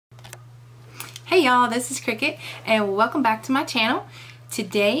Hey y'all, this is Cricket and welcome back to my channel.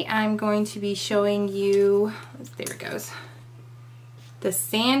 Today I'm going to be showing you, there it goes, the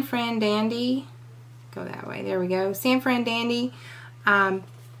San Fran Dandy. Go that way, there we go. San Fran Dandy.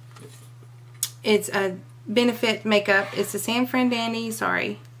 It's a benefit makeup. It's the San Fran Dandy,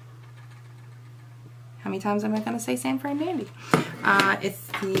 sorry. How many times am I going to say San Fran Dandy? It's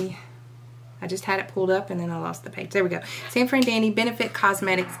the, I just had it pulled up and then I lost the page. There we go. San Fran Dandy Benefit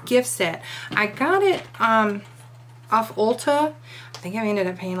Cosmetics gift set. I got it off Ulta. I think I ended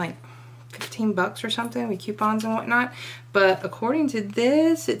up paying like 15 bucks or something with coupons and whatnot. But according to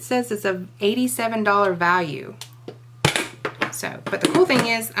this, it says it's a $87 value. So, but the cool thing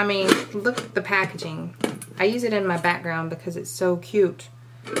is, I mean, look at the packaging. I use it in my background because it's so cute.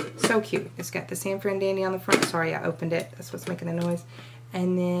 So cute. It's got the San Fran Dandy on the front. Sorry, I opened it. That's what's making the noise.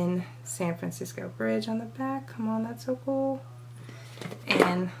 And then San Francisco Bridge on the back. Come on, that's so cool.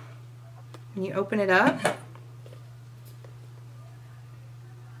 And when you open it up,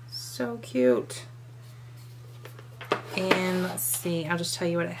 so cute. And let's see, I'll just tell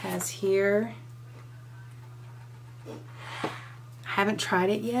you what it has here. I haven't tried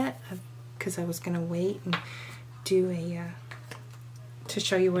it yet because I was going to wait and do a to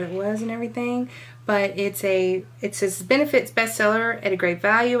show you what it was and everything, but it says benefits bestseller at a great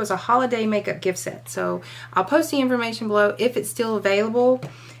value as a holiday makeup gift set. So I'll post the information below if it's still available.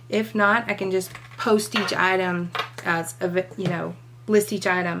 If not, I can just post each item as, you know, list each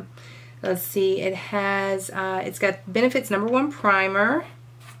item. Let's see, it has it's got benefits #1 primer,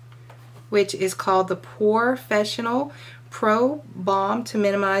 which is called the POREfessional Pro Balm to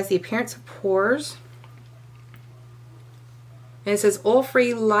minimize the appearance of pores. And it says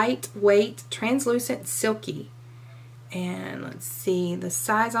oil-free, lightweight, translucent, silky. And let's see, the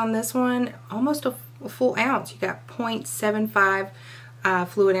size on this one, almost a full ounce. You got 0.75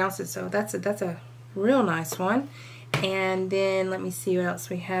 fluid ounces, so that's a real nice one. And then let me see what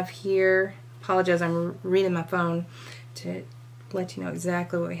else we have here. Apologize, I'm reading my phone to let you know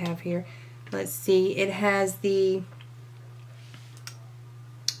exactly what we have here. Let's see, it has the,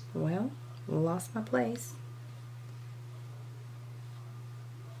 well, lost my place.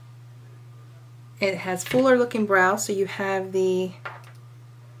 It has fuller looking brow, so you have the,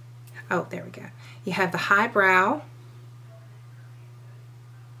 oh, there we go. You have the high brow.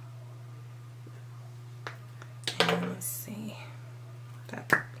 And let's see what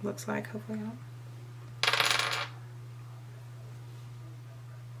that looks like, hopefully.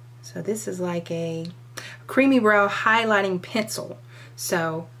 So this is like a creamy brow highlighting pencil.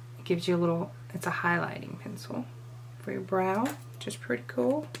 So it gives you a little, it's a highlighting pencil for your brow, which is pretty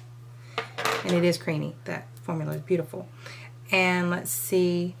cool. And it is creamy. That formula is beautiful. And let's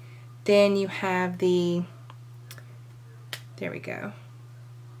see, then you have the, there we go.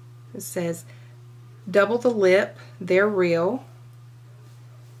 It says double the lip, they're real.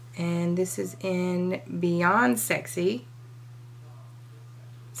 And this is in Beyond Sexy.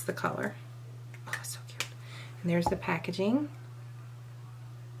 It's the color. Oh, it's so cute. And there's the packaging.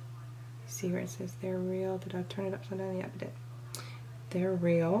 See where it says they're real? Did I turn it upside down? Yeah, I did. They're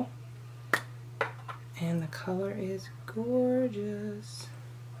real. And the color is gorgeous.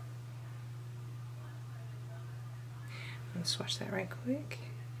 Let's swatch that right quick.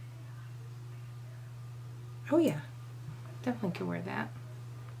 Oh yeah, definitely could wear that.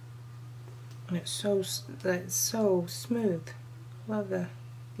 And it's so smooth. Love the,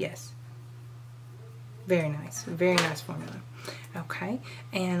 yes. Very nice formula. Okay,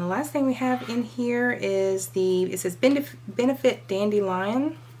 and the last thing we have in here is the, it says Benefit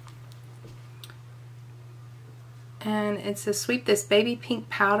Dandelion. And it says sweep this baby pink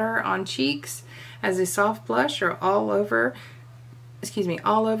powder on cheeks as a soft blush or all over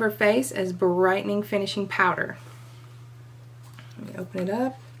face as brightening finishing powder. Let me open it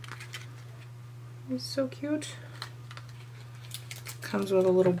up. It's so cute. Comes with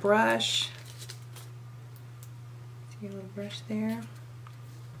a little brush. See a little brush there.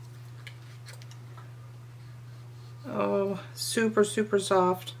 Oh, super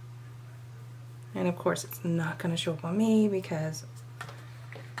soft. And of course it's not going to show up on me because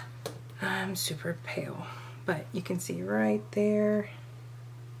I'm super pale. But you can see right there.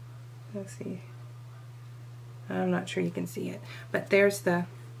 Let's see. I'm not sure you can see it. But there's the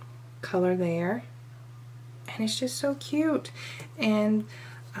color there. And it's just so cute. And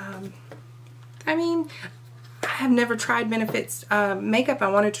I mean, I have never tried Benefits makeup. I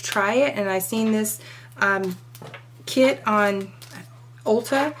wanted to try it and I seen this kit on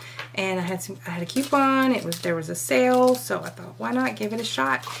Ulta and I had a coupon. There was a sale, so I thought, why not give it a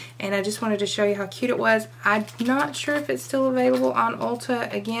shot? And I just wanted to show you how cute it was. I'm not sure if it's still available on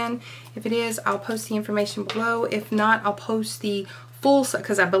Ulta. Again, if it is, I'll post the information below. If not, I'll post the full size,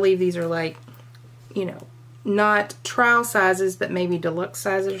 because I believe these are like, you know, not trial sizes, but maybe deluxe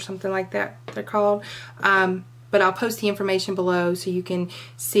sizes or something like that they're called. But I'll post the information below so you can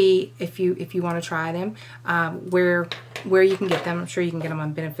see if you want to try them, where you can get them. I'm sure you can get them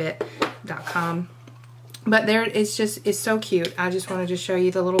on benefit.com. But there, it's so cute. I just wanted to show you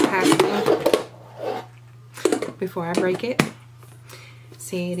the little packaging before I break it.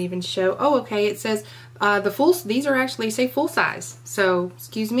 See, it even show. Oh, okay. It says these are actually say full size. So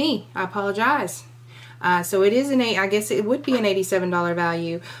excuse me, I apologize. So it is I guess it would be an $87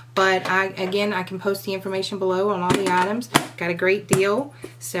 value, but again, I can post the information below on all the items. Got a great deal.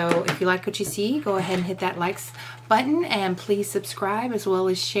 So if you like what you see, go ahead and hit that likes button, and please subscribe as well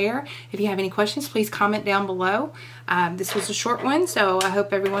as share. If you have any questions, please comment down below. This was a short one, so I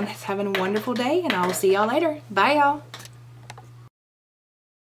hope everyone is having a wonderful day, and I will see y'all later. Bye, y'all.